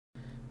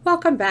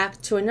Welcome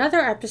back to another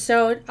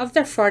episode of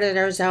the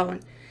Frauditor Zone.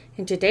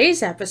 In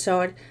today's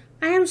episode,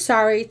 I am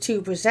sorry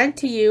to present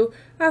to you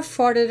a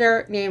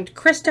frauditor named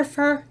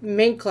Christopher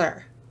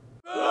Minkler.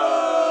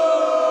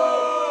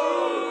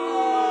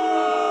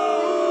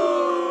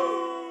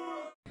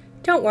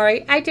 Don't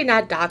worry, I did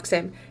not dox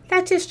him.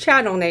 That's his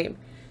channel name.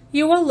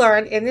 You will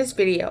learn in this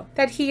video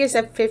that he is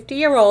a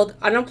 50-year-old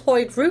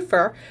unemployed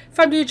roofer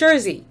from New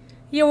Jersey.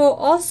 You will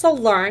also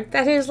learn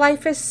that his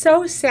life is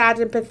so sad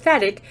and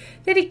pathetic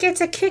that he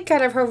gets a kick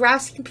out of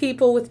harassing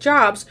people with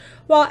jobs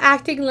while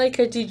acting like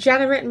a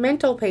degenerate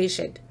mental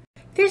patient.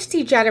 This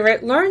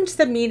degenerate learns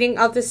the meaning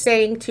of the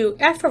saying to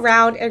F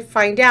around and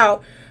find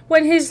out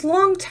when his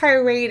long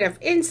tirade of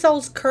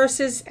insults,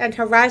 curses, and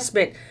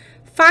harassment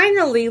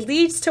finally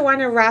leads to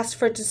an arrest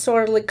for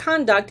disorderly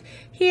conduct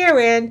here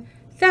in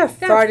the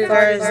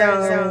Frauditor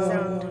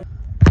Zone.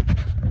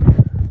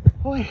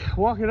 Boy,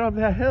 walking up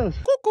that hill.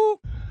 Cuckoo.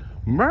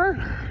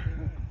 Murder?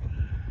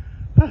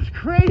 That's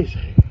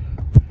crazy.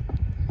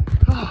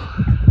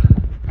 Oh.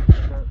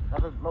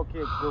 That's a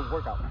low-key good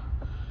workout.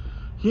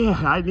 Yeah,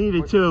 I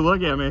needed to.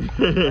 Look at me.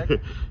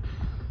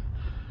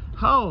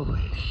 Holy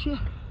shit.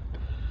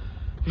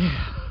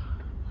 Yeah.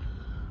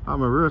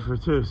 I'm a roofer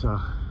too, so.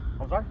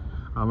 I'm sorry?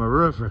 I'm a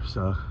roofer,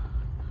 so.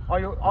 Oh,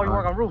 you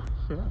work on roof?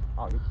 Yeah.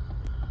 Oh, you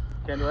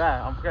can't do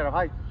that. I'm scared of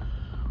heights.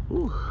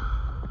 Ooh.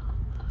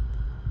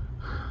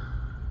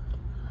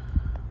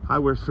 I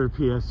worked for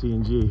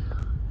PSG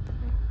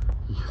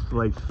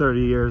like 30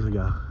 years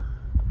ago,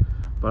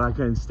 but I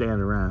couldn't stand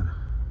around.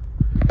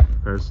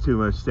 There's too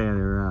much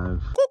standing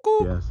around.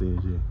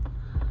 PSG.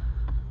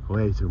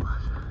 Way too much.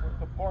 What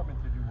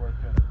department did you work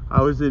in?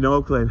 I was in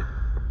Oakland.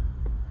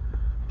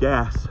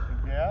 Gas.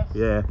 In gas?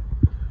 Yeah.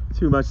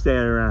 Too much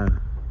standing around.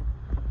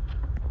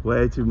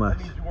 Way too much.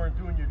 That means you weren't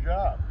doing your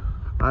job.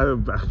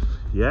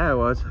 Yeah, I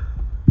was.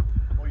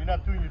 Well, you're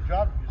not doing your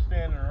job if you're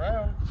standing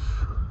around.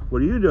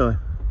 What are you doing?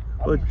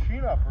 I'm a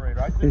machine operator.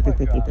 I did my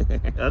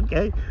job.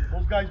 Okay.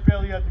 Those guys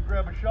barely had to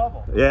grab a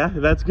shovel. Yeah,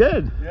 that's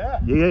good. Yeah.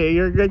 Yeah,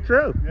 you're a good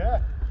crew.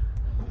 Yeah.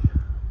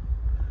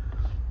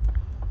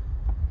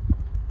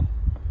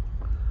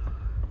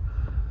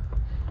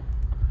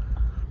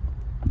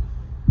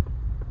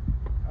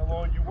 How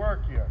long did you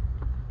work here?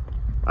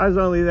 I was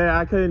only there.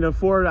 I couldn't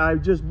afford. I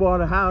just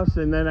bought a house,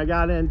 and then I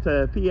got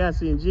into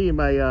PSG.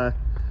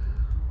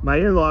 My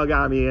in-law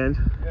got me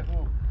in. Yeah,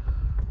 who?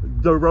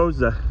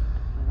 DeRosa.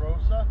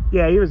 Rosa?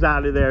 Yeah, he was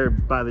out of there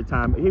by the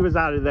time. He was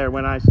out of there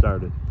when I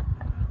started.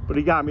 But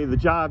he got me the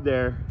job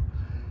there.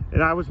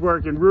 And I was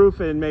working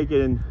roofing,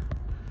 making,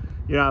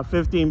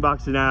 15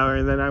 bucks an hour.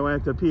 And then I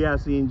went to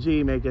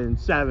PSG making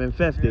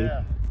 $7.50.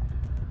 Yeah.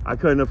 I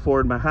couldn't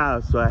afford my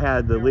house, so I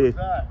had to Where leave.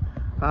 was that?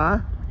 Huh?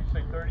 You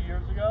say 30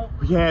 years ago?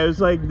 Yeah, it was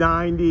like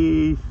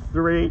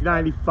 93,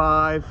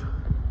 95.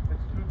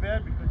 It's too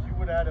bad because you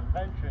would have had a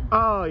pension.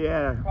 Oh,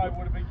 yeah. You probably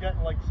would have been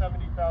getting like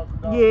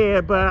 $70,000.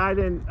 Yeah, but I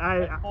didn't.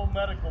 Like full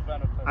medical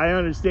benefits. I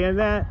understand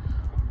that,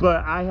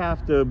 but I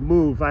have to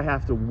move. I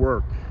have to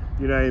work.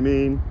 You know what I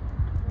mean?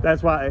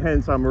 That's why,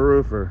 hence, I'm a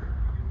roofer.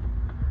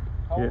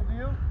 How old are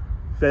you?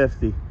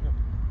 50. You're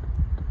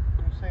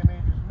the same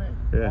age as me.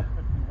 Yeah. I'm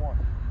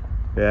 51.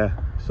 Yeah.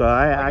 So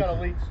I got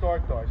a late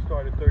start though. I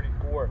started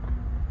 34.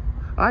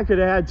 I could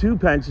have had 2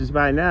 pensions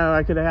by now.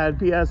 I could have had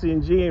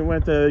PSG and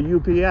went to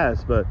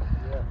UPS, but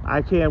Yeah.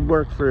 I can't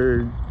work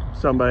for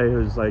somebody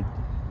who's like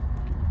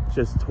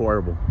just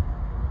horrible.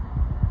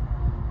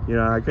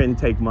 I couldn't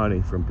take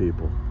money from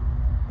people.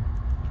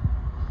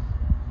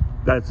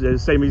 That's the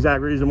same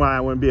exact reason why I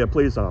wouldn't be a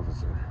police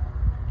officer.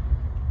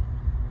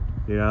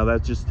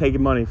 That's just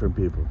taking money from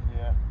people.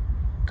 Yeah.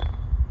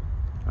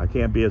 I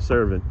can't be a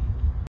servant.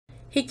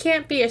 He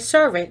can't be a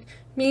servant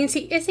means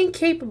he isn't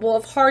capable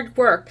of hard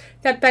work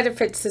that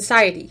benefits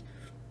society.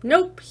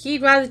 Nope,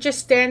 he'd rather just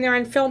stand there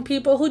and film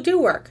people who do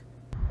work.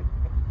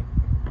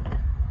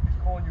 He's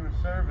calling you a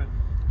servant.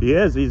 He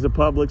is. He's a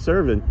public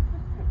servant.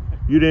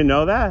 You didn't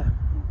know that?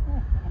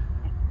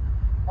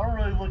 I don't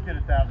really look at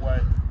it that way.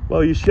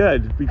 Well, you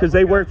should, because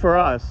they work for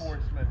us.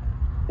 Enforcement.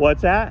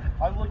 What's that?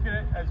 I look at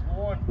it as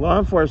Law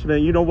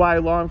enforcement. You know why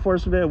law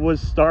enforcement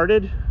was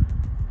started?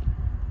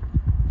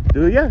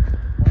 Do you? Well,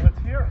 let's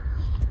hear it.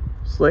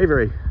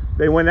 Slavery.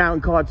 They went out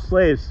and caught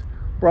slaves,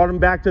 brought them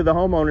back to the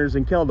homeowners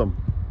and killed them.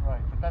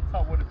 Right, but that's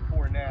not what it's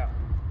for now.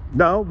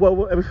 No? Well,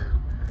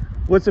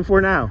 what's it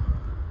for now?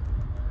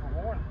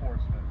 For law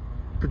enforcement.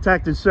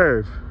 Protect and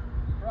serve.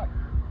 Right.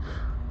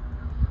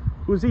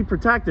 Who's he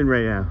protecting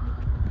right now?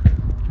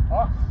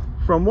 Us.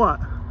 From what?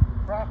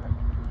 Traffic.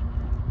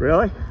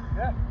 Really?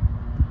 Yeah.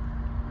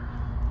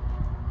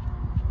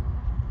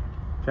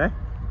 Okay.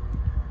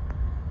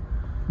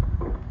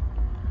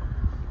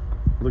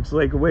 Looks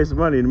like a waste of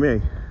money to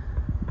me.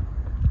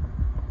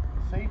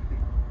 Safety.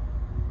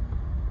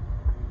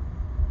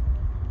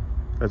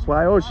 That's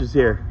why OSHA's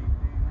here.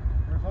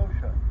 Where's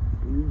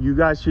OSHA? You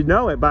guys should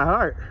know it by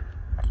heart.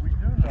 We do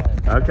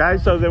know. Okay,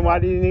 so then why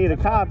do you need a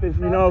cop if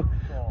you know?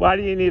 Why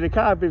do you need a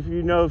cop if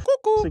you know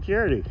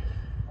security?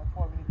 That's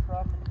why we need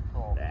traffic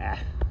control.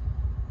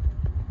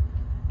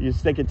 You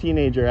stick a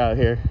teenager out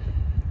here.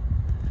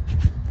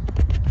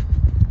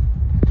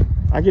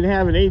 I can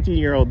have an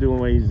 18-year-old doing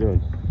what he's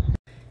doing.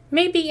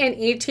 Maybe an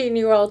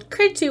 18-year-old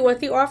could do what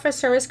the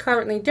officer is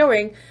currently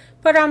doing,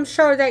 but I'm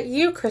sure that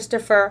you,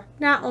 Christopher,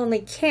 not only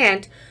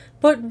can't,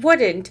 but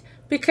wouldn't,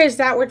 because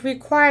that would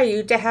require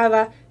you to have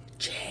a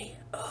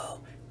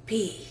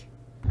J-O-B.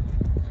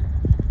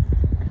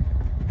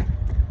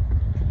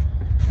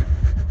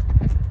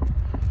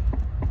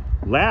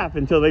 Laugh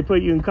until they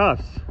put you in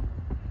cuffs.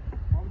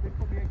 Why would they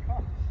put me in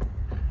cuffs?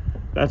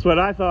 That's what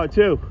I thought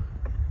too.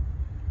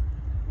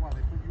 Why, they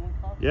put you in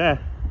cuffs? Yeah.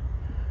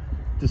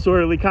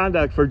 Disorderly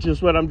conduct for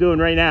just what I'm doing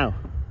right now.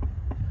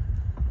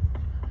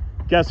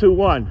 Guess who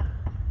won?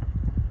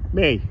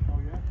 Me. Oh,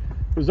 yeah?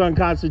 It was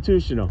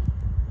unconstitutional.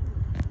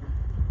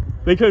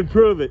 They couldn't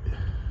prove it.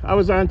 I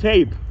was on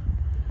tape.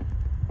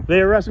 They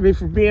arrested me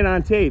for being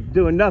on tape,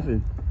 doing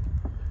nothing.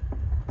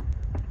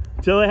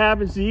 Till it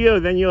happens to you,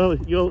 then you'll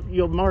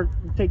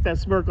take that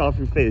smirk off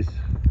your face.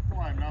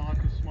 Why, I'm not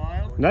allowed to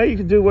smile? No, you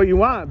can do what you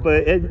want,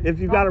 but if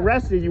you got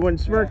arrested, you wouldn't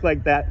smirk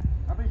like that.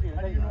 How do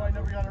you know I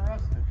never got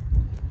arrested?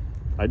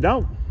 I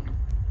don't.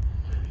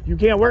 You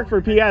can't work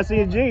for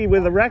PSEG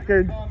with a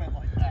record. Comment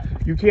like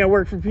that. You can't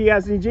work for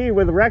PSEG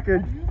with a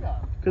record. How do you know?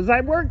 Because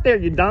I worked there,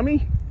 you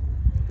dummy.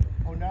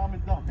 Oh, now I'm a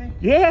dummy?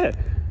 Yeah.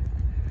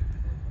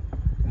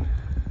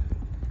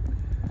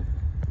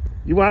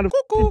 You want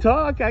to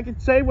talk? I can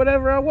say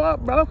whatever I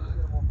want, bro. I'm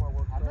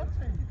not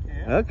saying you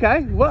can't.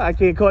 Okay. What? I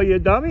can't call you a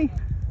dummy? Call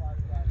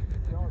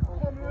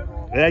me whatever you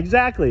want.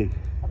 Exactly.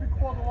 I've been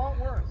called a lot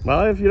worse.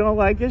 Well, if you don't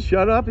like it,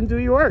 shut up and do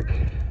your work.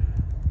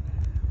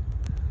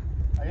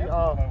 I am doing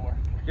my work.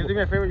 Just do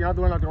me a favor, you're not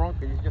doing nothing wrong.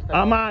 You just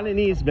I'm on an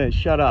easement.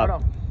 Shut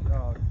up.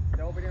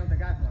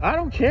 I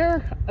don't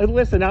care.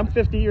 Listen, I'm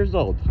 50 years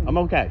old. I'm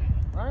okay.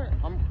 Alright,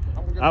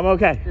 I'm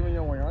okay. Giving you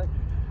a warning, alright?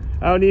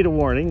 I don't need a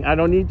warning. I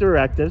don't need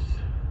directives.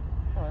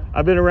 Alright.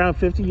 I've been around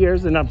 50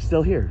 years and I'm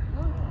still here.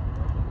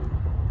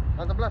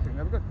 That's a blessing,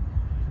 that's good.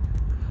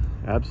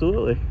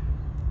 Absolutely.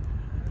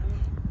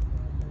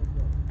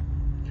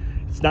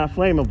 It's not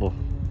flammable.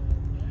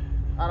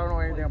 I don't know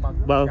anything about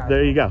this. Well,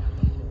 there you go.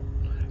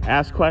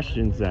 Ask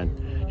questions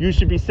then. You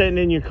should be sitting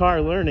in your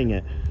car learning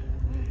it.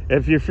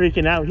 If you're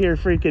freaking out here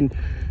freaking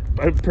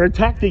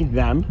protecting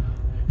them,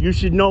 you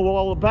should know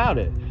all about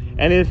it.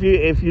 And if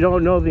you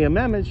don't know the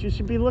amendments, you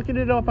should be looking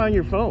it up on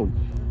your phone.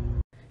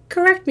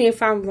 Correct me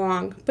if I'm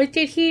wrong, but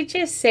did he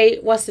just say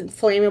it wasn't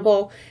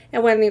flammable,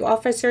 and when the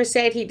officer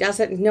said he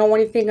doesn't know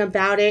anything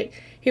about it,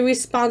 he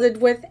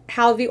responded with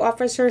how the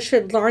officer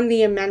should learn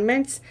the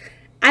amendments?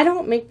 I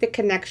don't make the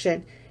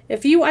connection.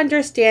 If you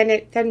understand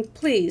it, then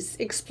please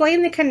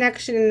explain the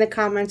connection in the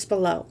comments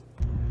below.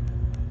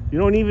 You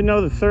don't even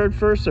know the third,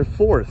 first, or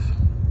fourth.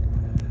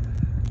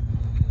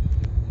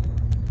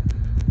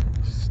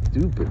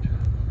 Stupid.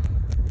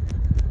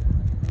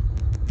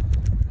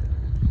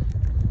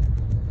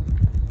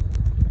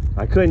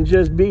 I couldn't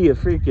just be a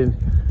freaking,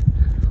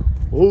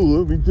 oh,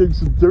 let me dig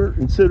some dirt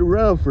and sit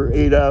around for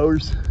 8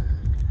 hours.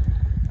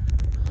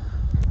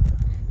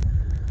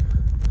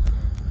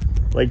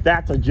 Like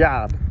that's a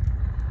job.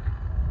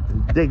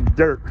 Dig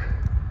dirt.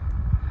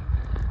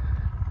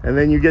 And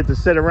then you get to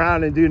sit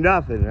around and do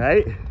nothing,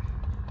 right?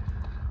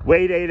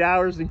 Wait 8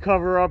 hours and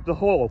cover up the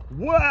hole.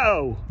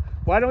 Whoa!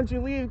 Why don't you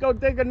leave, go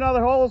dig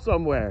another hole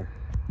somewhere?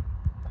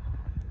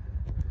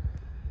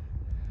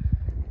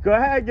 Go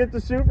ahead, get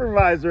the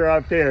supervisor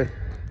up here.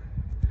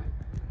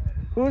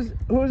 Who's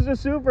the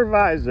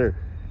supervisor?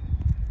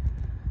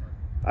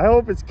 I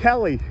hope it's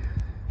Kelly.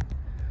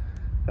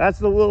 That's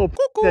the little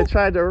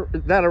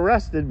that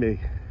arrested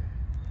me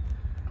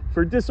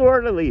for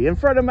disorderly in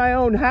front of my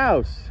own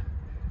house.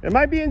 Am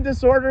I being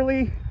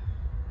disorderly?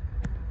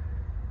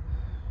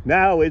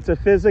 No, it's a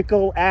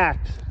physical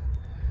act.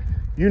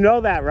 You know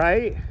that,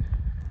 right?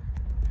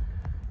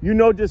 You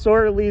know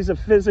disorderly is a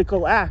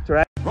physical act,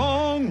 right?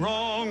 Wrong,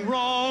 wrong,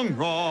 wrong,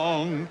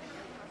 wrong.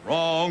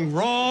 Wrong,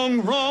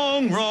 wrong,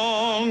 wrong,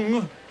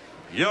 wrong.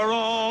 You're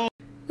wrong.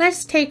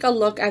 Let's take a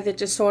look at the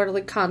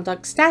disorderly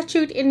conduct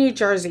statute in New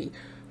Jersey,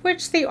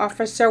 which the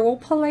officer will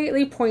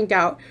politely point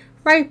out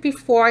right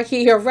before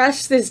he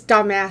arrests this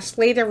dumbass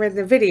later in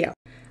the video.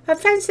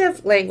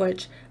 Offensive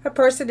language. A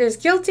person is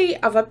guilty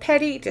of a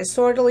petty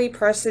disorderly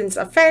person's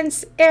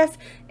offense if,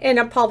 in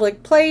a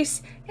public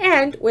place,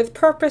 and with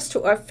purpose to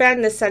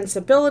offend the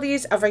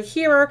sensibilities of a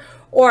hearer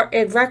or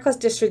in reckless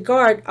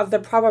disregard of the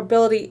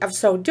probability of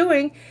so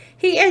doing,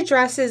 he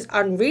addresses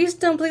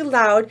unreasonably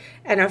loud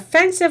and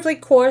offensively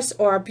coarse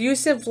or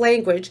abusive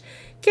language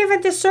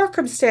given the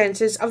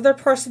circumstances of the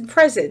person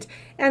present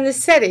and the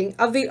setting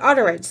of the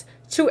utterance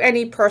to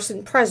any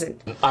person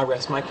present. I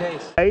rest my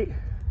case. Right?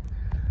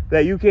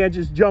 That you can't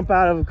just jump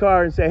out of a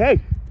car and say, hey,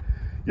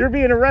 you're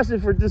being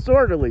arrested for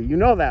disorderly. You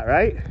know that,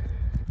 right?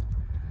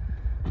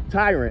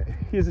 Tyrant.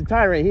 He's a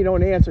tyrant. He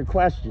don't answer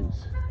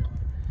questions.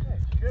 Hey,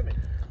 Jimmy.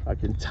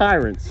 Fucking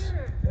tyrants.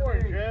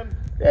 Morning, Jim.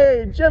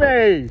 Hey,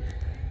 Jimmy.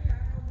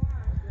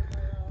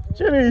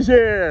 Jimmy's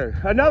here.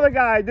 Another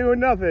guy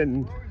doing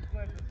nothing. Always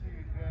glad to see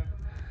you,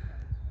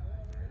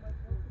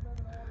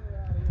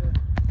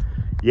 Jim.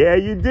 Yeah,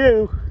 you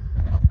do.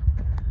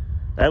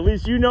 At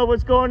least you know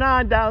what's going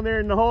on down there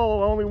in the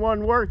hole. Only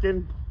one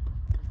working.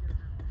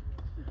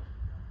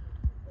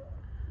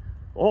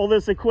 All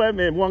this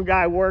equipment, one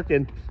guy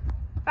working.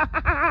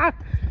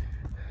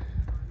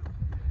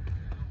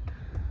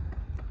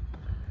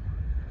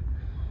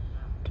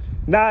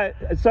 Not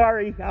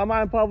sorry, I'm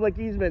on public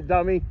easement,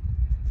 dummy.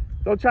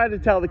 Don't try to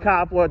tell the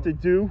cop what to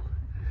do.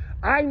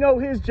 I know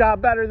his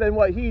job better than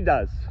what he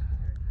does.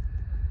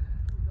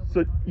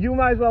 So you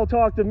might as well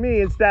talk to me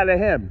instead of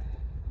him.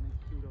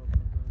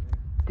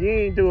 He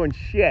ain't doing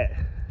shit.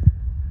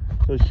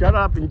 So shut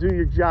up and do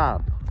your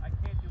job. I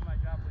can't do my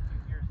job with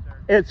you here, sir.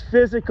 It's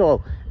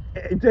physical.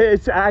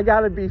 I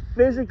gotta be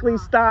physically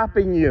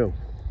stopping you.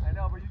 I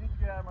know, but you need to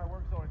get out of my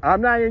work zone.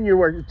 I'm not in your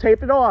work.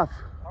 Tape it off.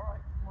 All right,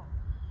 come on.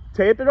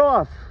 Tape it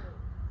off.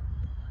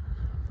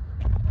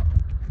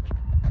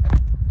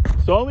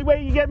 It's the only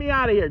way you get me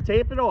out of here.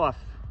 Tape it off.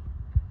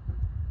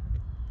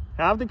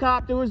 Have the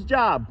cop do his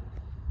job.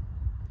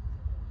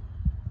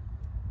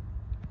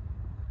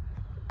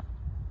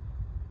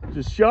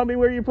 Just show me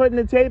where you're putting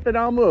the tape and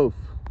I'll move.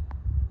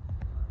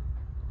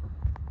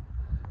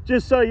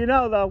 Just so you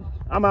know though,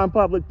 I'm on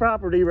public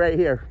property right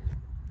here.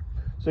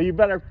 So you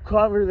better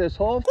cover this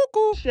whole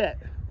shit.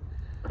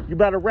 You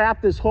better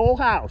wrap this whole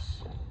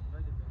house.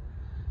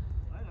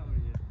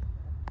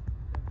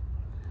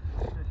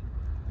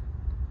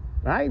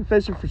 I ain't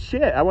fishing for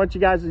shit. I want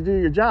you guys to do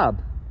your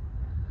job.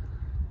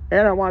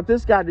 And I want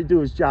this guy to do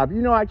his job.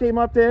 You know, I came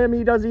up to him,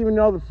 he doesn't even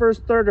know the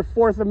First, Third, or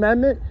Fourth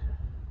Amendment.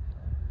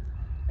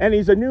 And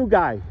he's a new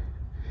guy.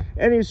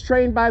 And he's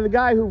trained by the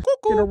guy who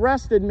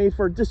arrested me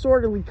for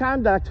disorderly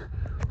conduct.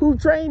 Who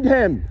trained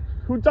him?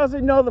 Who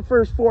doesn't know the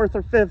First, Fourth,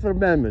 or Fifth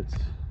Amendments?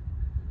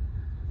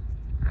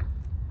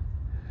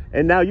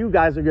 And now you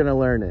guys are gonna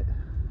learn it.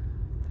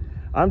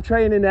 I'm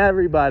training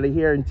everybody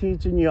here and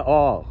teaching you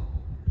all.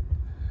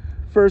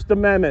 First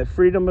Amendment,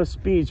 freedom of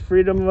speech,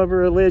 freedom of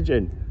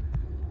religion.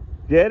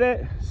 Get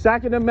it?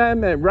 Second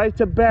Amendment, right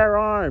to bear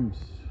arms.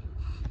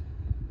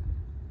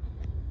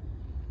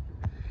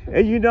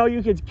 And you know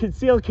you can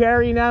conceal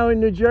carry now in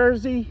New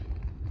Jersey?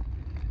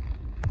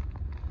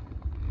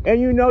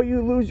 And you know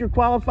you lose your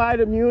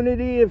qualified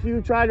immunity if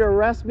you try to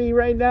arrest me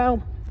right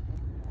now?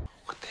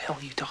 What the hell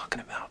are you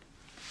talking about?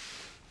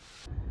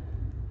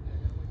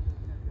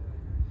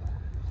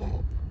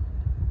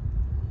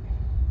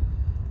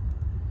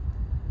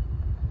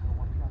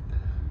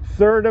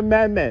 Third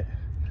Amendment,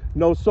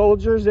 no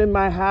soldiers in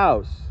my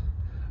house.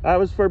 That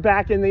was for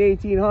back in the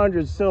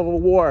 1800s,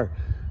 Civil War.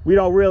 We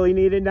don't really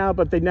need it now,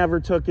 but they never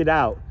took it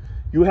out.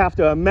 You have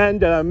to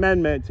amend an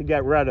amendment to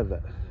get rid of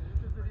it. This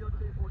is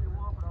videotape what you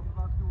want, but I'm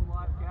about to do a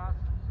live gas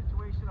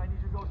situation. I need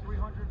you to go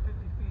 350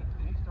 feet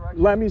in each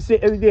direction. Let me see.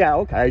 Yeah,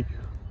 okay.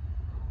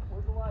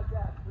 Where's the live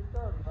gas?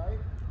 330, right?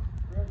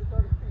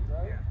 330 feet,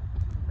 right?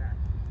 Yeah.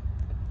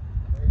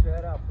 Raise your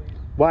head out, please.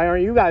 Why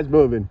aren't you guys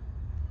moving?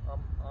 I'm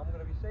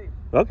going to be safe.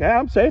 Okay,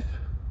 I'm safe.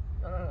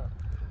 No.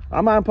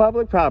 I'm on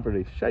public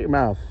property. Shut your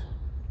mouth.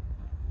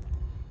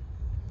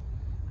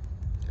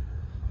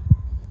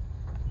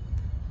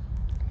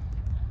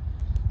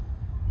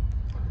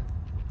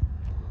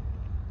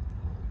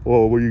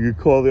 Oh, well, you can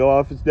call the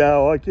office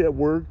now. I can't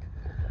work.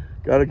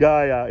 Got a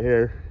guy out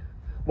here.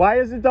 Why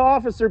isn't the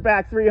officer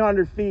back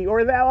 300 feet?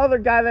 Or that other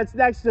guy that's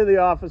next to the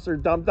officer,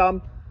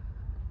 dum-dum?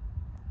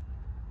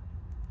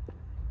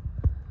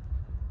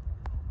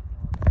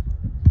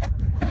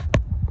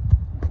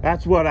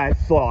 That's what I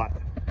thought.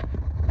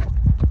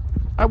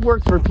 I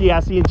worked for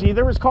PSE&G.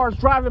 There was cars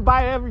driving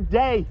by every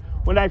day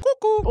when I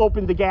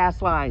opened the gas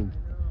line.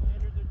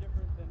 Standards are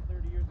different than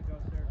 30 years ago,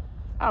 sir.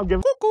 I don't give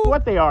a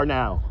what they are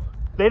now.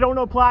 They don't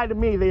apply to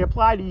me, they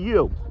apply to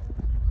you.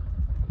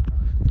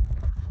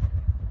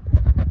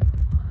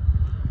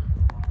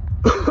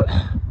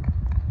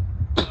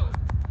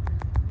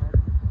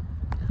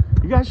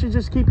 You guys should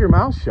just keep your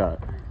mouth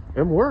shut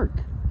and work.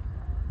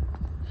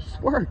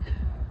 Just work.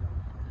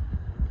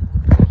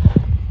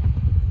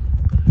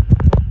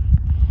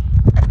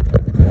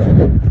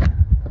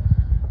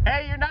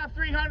 Hey, you're not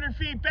 300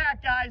 feet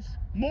back, guys.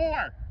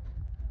 More.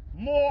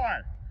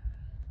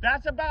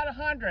 That's about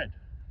 100.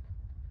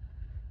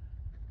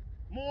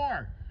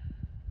 More.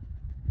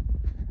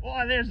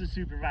 Oh, there's the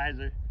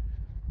supervisor.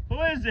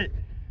 Who is it?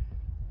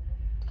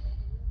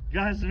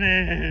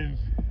 Guzman.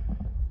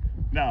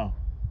 No.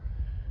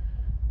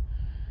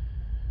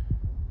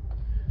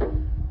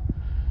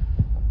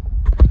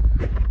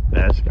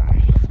 This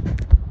guy.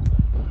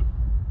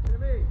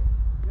 Jimmy,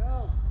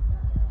 yo.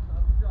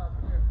 Stop the job.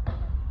 Come here.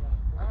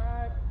 All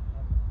right.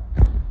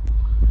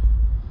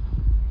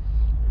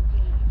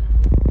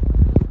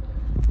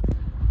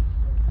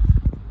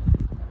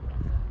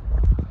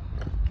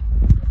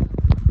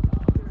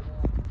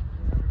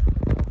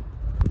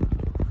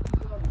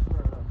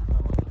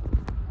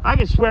 I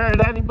can swear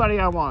at anybody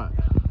I want.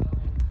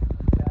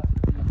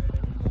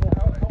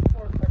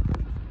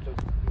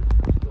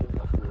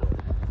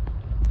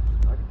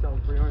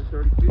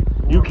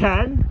 You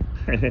can?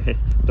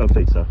 Don't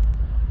think so.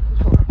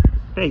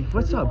 Hey,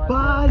 what's up,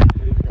 bud?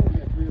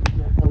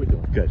 How we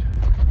doing? Good.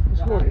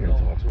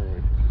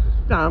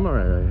 No, I'm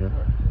alright right here.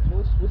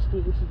 What's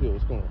the deal?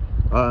 What's going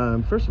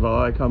on? First of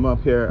all, I come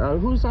up here.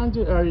 Who's on?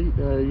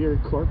 You're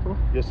corporal?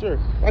 Yes, sir.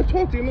 I've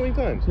talked to you a million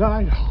times. Yeah,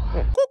 I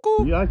know.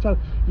 Cuckoo.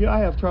 Yeah, I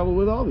have trouble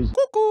with all these.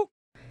 Cuckoo.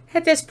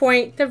 At this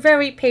point, the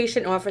very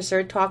patient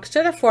officer talks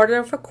to the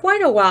frauditor for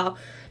quite a while,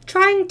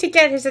 trying to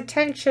get his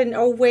attention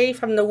away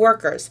from the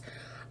workers.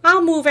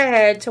 I'll move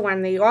ahead to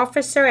when the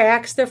officer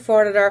asks the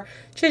frauditor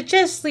to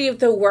just leave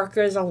the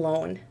workers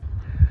alone.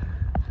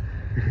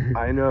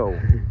 I know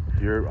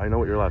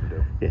what you're allowed to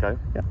do. Yeah.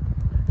 Okay. Yeah.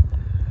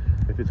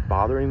 If it's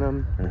bothering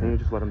them, then you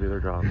just let them do their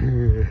job.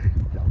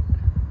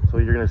 So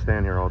you're gonna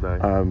stand here all day.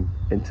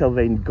 Until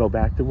they go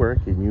back to work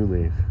and you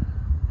leave.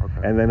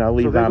 Okay. And then I'll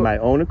leave on my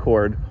own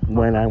accord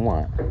when I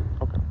want.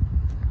 Okay.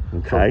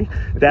 Okay?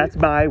 So that's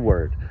my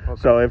word.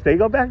 Okay. So if they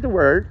go back to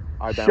work,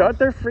 I bounce. shut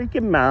their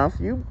freaking mouth,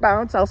 you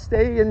bounce, I'll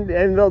stay, and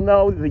they'll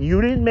know that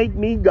you didn't make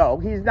me go.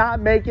 He's not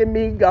making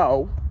me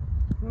go.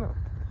 No.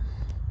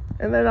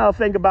 And then I'll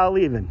think about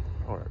leaving.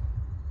 All right.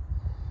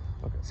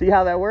 Okay. See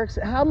how that works?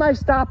 How am I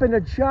stopping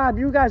a job?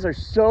 You guys are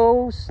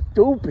so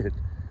stupid.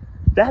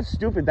 That's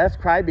stupid. That's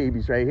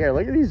crybabies right here.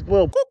 Look at these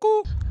little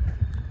cuckoos.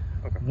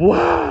 Okay.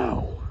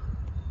 Wow.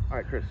 All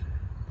right, Chris.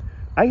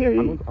 I hear you.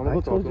 I'm gonna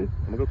go talk to him.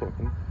 I'm gonna go talk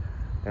to him,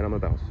 and I'm gonna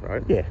bounce. All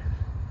right. Yeah.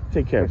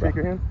 Take care, Can I bro. shake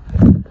your hand?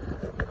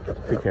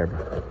 Take care,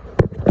 bro.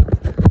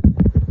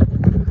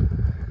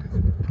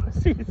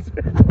 Pussies.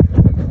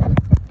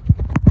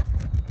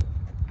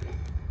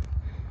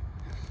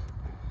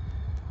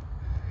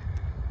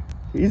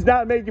 He's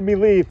not making me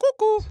leave.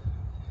 Cuckoo.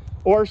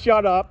 Or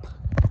shut up.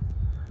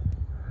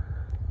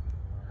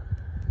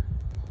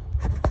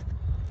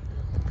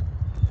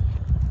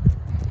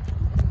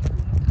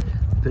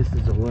 This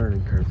is a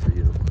learning curve for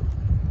you.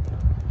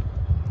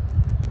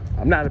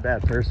 I'm not a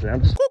bad person.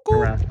 I'm just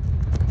around. If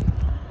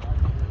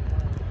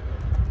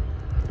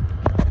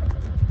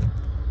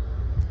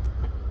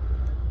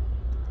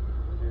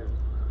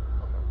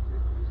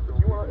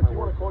you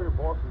want to call your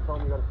boss and tell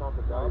him you got to stop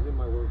the job. I'm in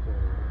my work zone.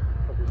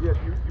 Okay, yes,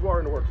 you are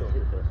in the work zone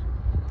here, Chris.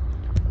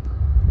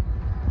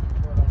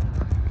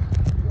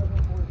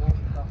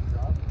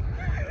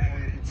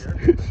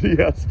 See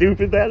how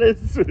stupid that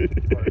is?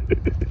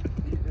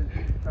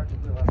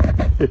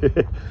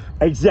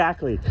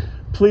 Exactly.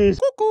 Please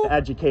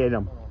educate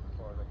him.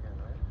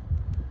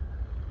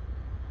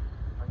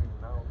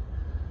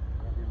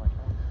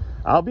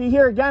 I'll be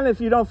here again if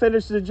you don't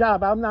finish the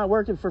job. I'm not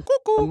working for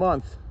a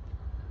month.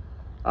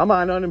 I'm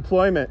on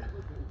unemployment. If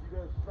you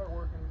guys start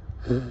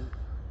working,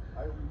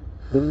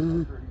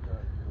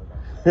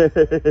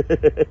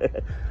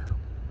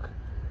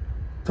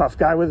 Tough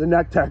guy with a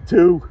neck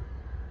tattoo.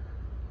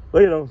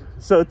 Look at him,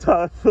 so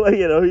tough. Look at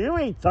him, you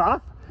ain't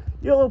tough.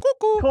 You'll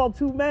call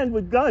two men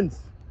with guns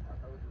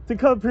to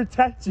come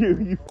protect you.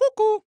 You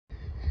cuckoo.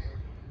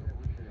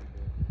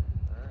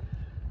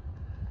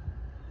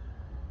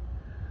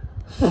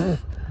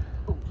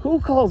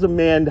 Who calls a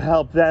man to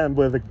help them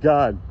with a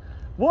gun?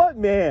 What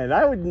man?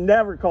 I would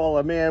never call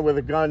a man with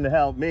a gun to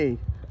help me.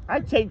 I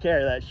take care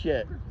of that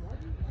shit.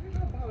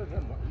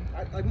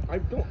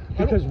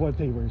 Because what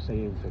they were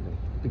saying to me.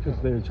 Because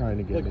they were trying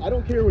to get me. I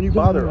don't care when you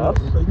bother us.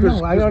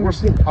 No, I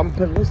understand.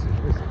 But listen.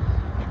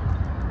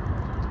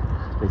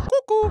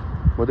 Cuckoo.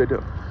 What'd they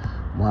do?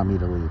 Want me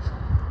to leave.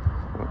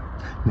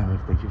 Now,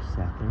 if they just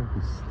sat there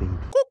and stayed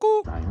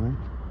silent.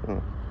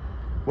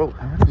 Well,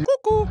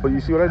 but you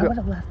see what I I did? would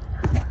have left.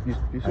 You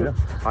see what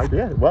I did?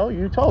 Yeah, well,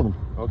 you told them.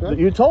 Okay.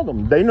 You told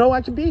them. They know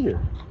I can be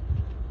here.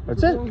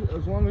 That's it.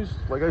 As long as,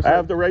 like I I said,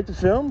 have the right to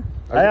film.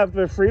 I have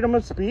the freedom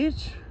of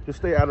speech. just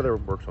stay out of their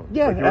work zone.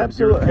 Yeah, Like,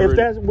 absolutely. If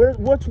that's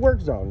what's work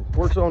zone?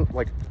 work zone,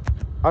 like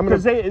I'm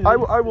gonna. I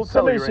will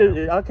tell you right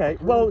now. Okay.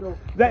 Well,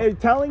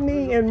 telling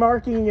me and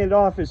marking it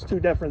off is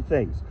two different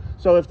things.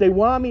 So if they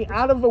want me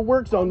out of a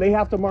work zone, they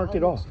have to mark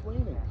it off.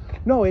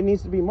 No, it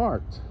needs to be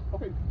marked.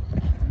 Okay.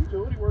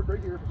 Utility work right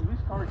here. Police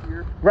car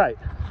here. Right.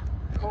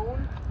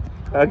 Cone.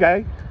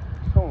 Okay.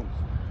 Cones.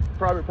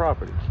 Private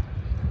property.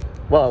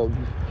 Well,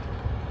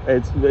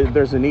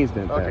 there's an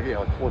easement there. Okay, yeah,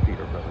 like 4 feet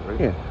or something, right?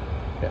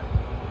 Yeah.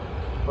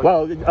 But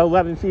Well,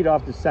 11 feet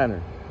off the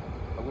center.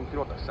 11 feet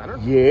off the center?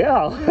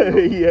 Yeah.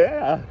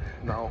 Yeah.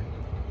 No.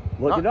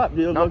 Look it up.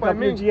 You Not look by up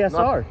me. your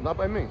GSR. Not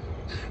by me.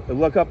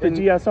 Look up the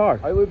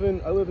GSR. I live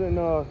in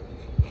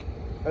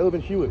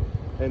Hewitt,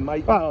 and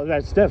my. Oh,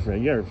 that's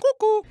different. You're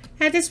cuckoo.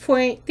 At this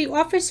point, the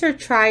officer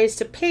tries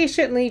to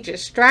patiently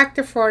distract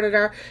the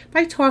frauditor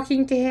by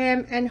talking to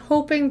him and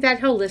hoping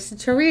that he'll listen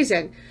to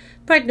reason.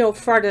 But no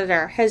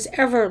frauditor has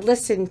ever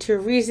listened to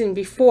reason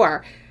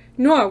before,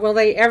 nor will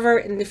they ever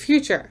in the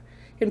future.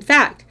 In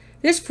fact,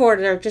 this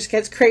frauditor just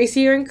gets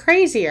crazier and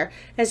crazier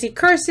as he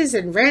curses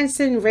and rants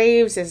and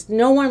raves as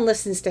no one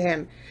listens to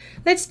him.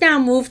 Let's now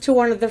move to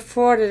one of the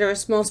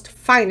frauditor's most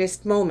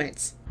finest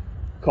moments.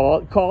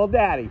 Call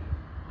daddy.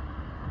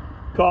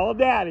 Call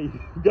daddy.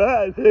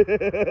 Good.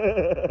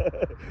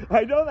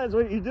 I know that's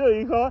what you do.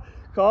 You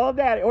call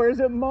daddy. Or is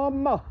it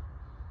mama?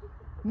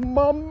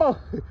 Mama.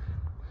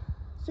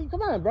 See,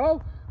 come on,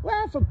 bro.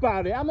 Laugh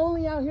about it. I'm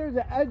only out here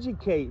to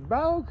educate,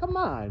 bro. Come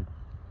on.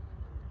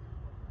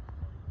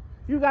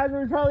 You guys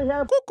would probably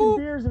have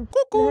beers and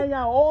hang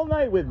out all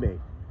night with me.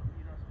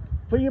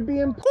 But you're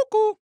being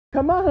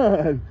come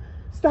on.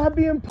 Stop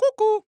being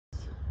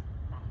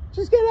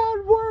Just get out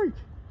and work.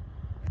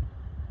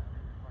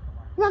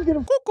 I'm not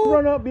gonna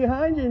run up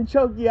behind you and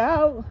choke you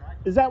out.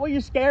 Is that what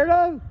you're scared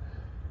of?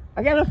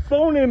 I got a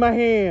phone in my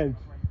hand.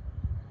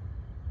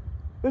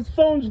 This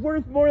phone's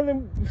worth more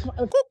than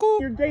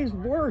your day's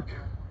work.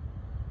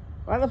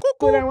 Why the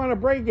would I want to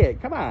break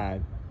it? Come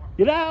on.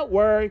 Get out,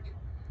 work.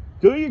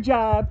 Do your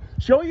job.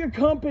 Show your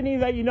company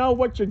that you know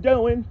what you're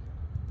doing.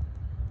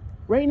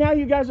 Right now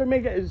you guys are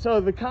making,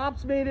 so the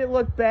cops made it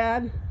look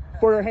bad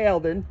for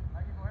Halden.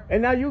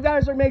 And now you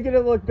guys are making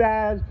it look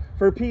bad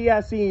for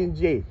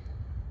PSE&G.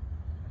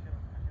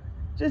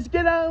 Just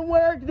get out and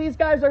work. These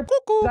guys are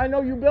I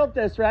know you built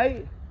this,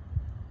 right?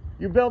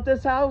 You built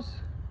this house?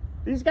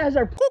 These guys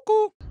are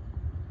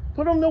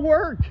Put them to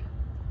work.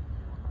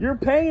 You're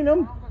paying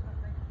them.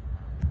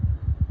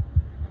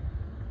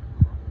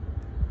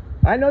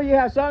 I know you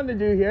have something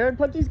to do here.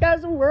 Put these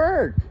guys to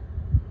work.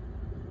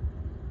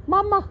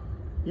 Mama.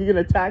 You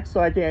gonna text so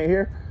I can't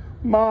hear?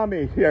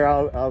 Mommy. Here,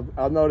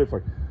 I'll note it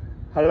for you.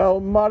 Hello,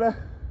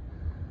 mother.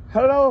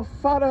 Hello,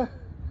 father.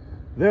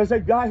 There's a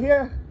guy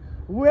here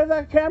with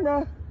a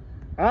camera.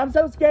 I'm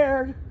so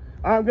scared.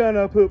 I'm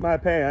gonna poop my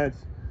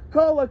pants.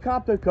 Call a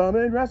cop to come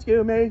and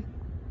rescue me.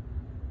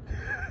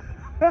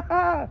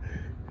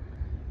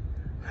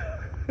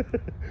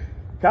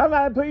 Come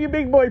on, put your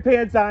big boy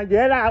pants on.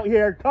 Get out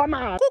here. Come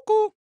on.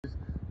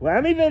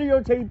 Let me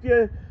videotape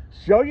you.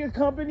 Show your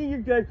company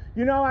you're good.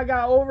 You know, I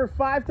got over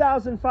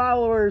 5,000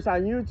 followers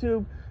on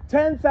YouTube,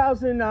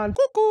 10,000 on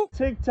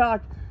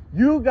TikTok.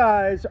 You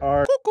guys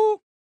are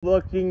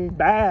looking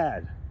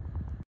bad.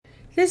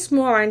 This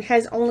moron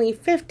has only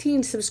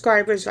 15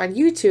 subscribers on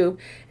YouTube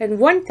and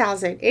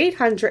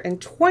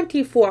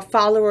 1,824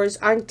 followers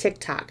on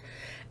TikTok.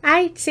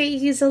 I'd say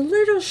he's a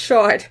little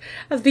short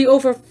of the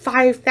over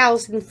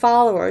 5,000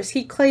 followers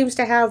he claims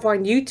to have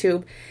on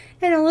YouTube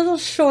and a little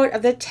short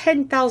of the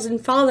 10,000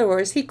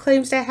 followers he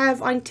claims to have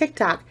on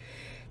TikTok.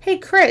 Hey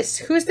Chris,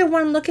 who's the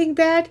one looking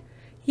bad?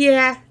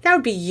 Yeah, that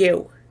would be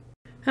you.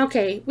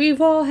 Okay,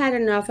 we've all had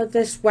enough of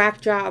this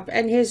whack job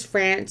and his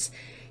rants.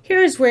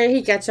 Here's where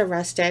he gets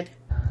arrested.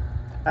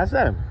 That's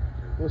him.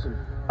 Listen.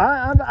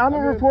 I'm a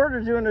reporter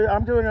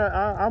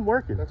I'm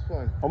working. That's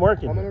fine. I'm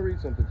working. I'm gonna read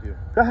something to you.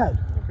 Go ahead.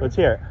 Okay. Let's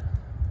hear it.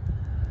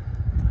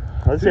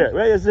 Let's hear it.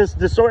 Wait, is this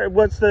disorderly?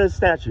 What's the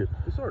statute?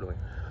 Disorderly.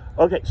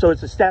 Okay, so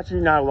it's a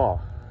statute, not a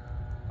law.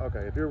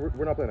 Okay, if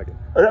we're not playing that game.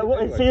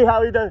 Anyway. See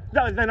how he does?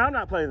 No, then I'm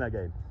not playing that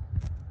game.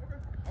 Okay,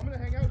 I'm gonna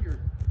hang out here.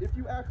 If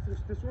you act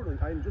disorderly,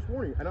 I'm just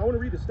warning you, and I want to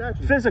read the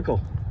statute.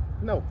 Physical.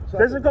 No.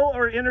 Physical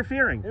or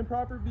interfering?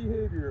 Improper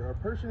behavior. A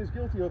person is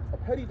guilty of a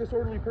petty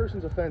disorderly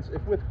person's offense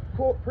if with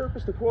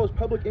purpose to cause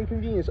public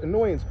inconvenience,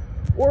 annoyance,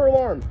 or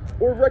alarm,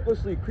 or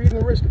recklessly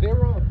creating a risk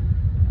thereof.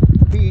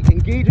 He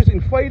engages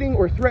in fighting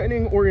or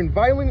threatening or in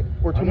violent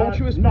or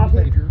tumultuous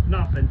behavior.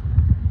 Nothing.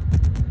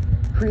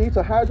 Creates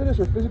a hazardous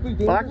or physically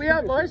dangerous Lock me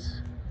up,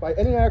 boys. By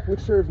any act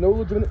which serves no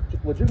legitimate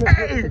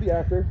purpose to the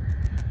actor.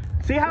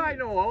 See how I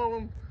know all of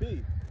them?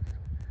 B.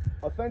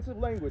 Offensive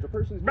language. A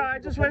person is. Bro, I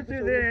just went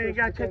through there and he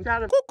got kicked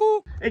out of.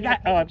 It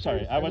got. Oh, I'm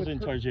sorry. I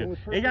wasn't towards you.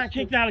 He got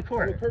kicked out of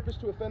court. With purpose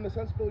to offend the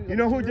sensibilities. You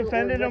know who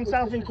defended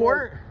himself in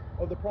court?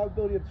 Of the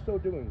probability of so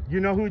doing.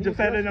 You know who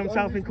defended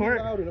himself in court?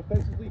 Loud and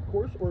offensively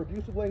coarse or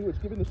abusive language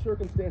given the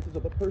circumstances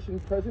of the person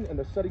present and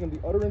the setting of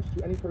the utterance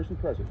to any person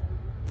present.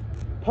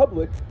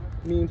 Public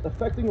means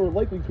affecting or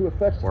likely to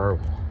affect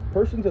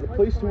persons at a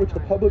place to which the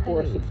public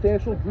or a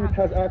substantial group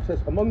has access.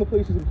 Among the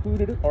places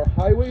included are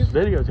highways,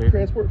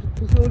 transport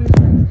facilities,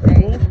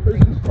 schools,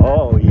 prisons.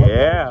 Oh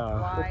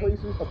yeah. The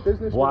places of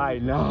business. Why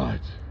not?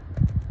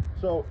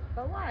 So.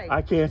 But why?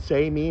 I can't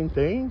say mean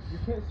things.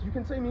 You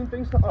can say mean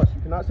things to us.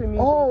 You cannot say mean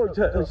things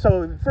to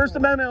so First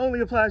Amendment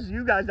only applies to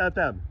you guys, not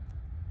them.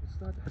 It's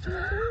not.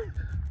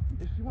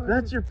 If you want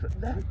That's your.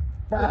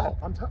 Wow.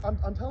 I'm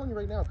telling you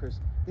right now, Chris.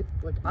 You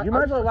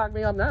might as well lock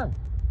me up now.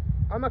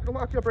 I'm not gonna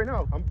lock you up right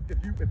now.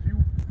 If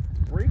you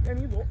break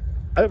any law.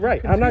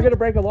 Right. I'm not gonna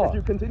break a law. If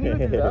you continue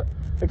to do that,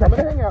 okay. I'm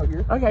gonna hang out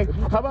here. Okay.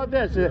 How about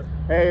this?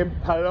 Hey,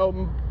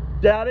 hello,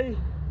 Daddy.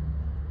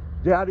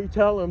 Daddy,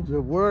 tell him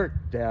to work.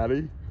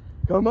 Daddy,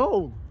 come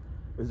on.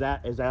 Is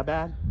that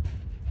bad?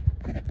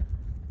 You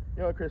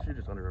know what, Chris? You're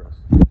just under arrest.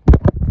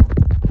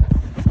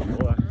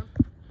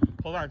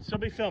 Hold on.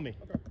 Somebody film me.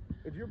 Okay.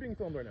 If you're being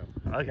filmed right now.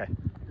 Okay.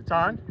 It's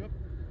on. Yep.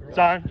 It's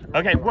on.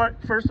 Okay. What?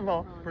 First of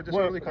all, for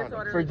disorderly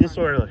conduct. For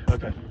disorderly.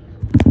 Okay.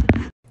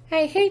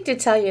 I hate to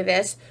tell you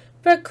this,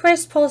 but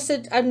Chris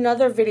posted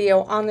another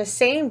video on the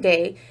same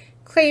day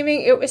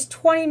claiming it was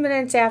 20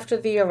 minutes after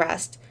the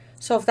arrest.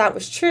 So if that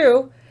was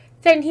true,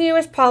 then he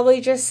was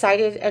probably just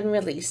cited and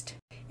released.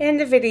 In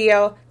the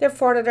video, the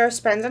Frauditor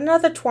spends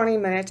another 20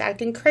 minutes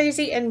acting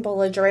crazy and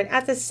belligerent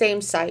at the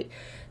same site,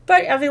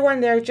 but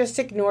everyone there just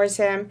ignores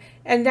him,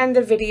 and then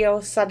the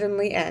video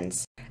suddenly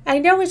ends. I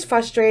know it's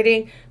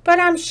frustrating, but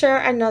I'm sure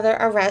another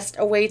arrest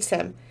awaits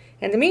him.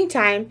 In the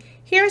meantime,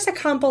 Here's a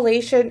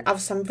compilation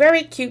of some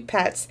very cute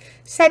pets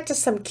set to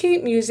some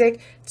cute music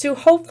to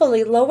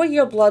hopefully lower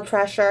your blood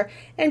pressure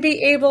and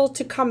be able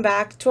to come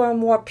back to a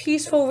more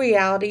peaceful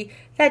reality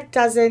that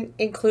doesn't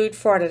include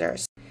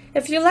frauditors.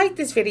 If you like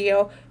this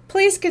video,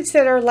 please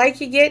consider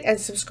liking it and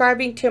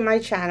subscribing to my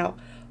channel.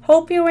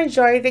 Hope you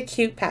enjoy the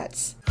cute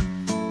pets.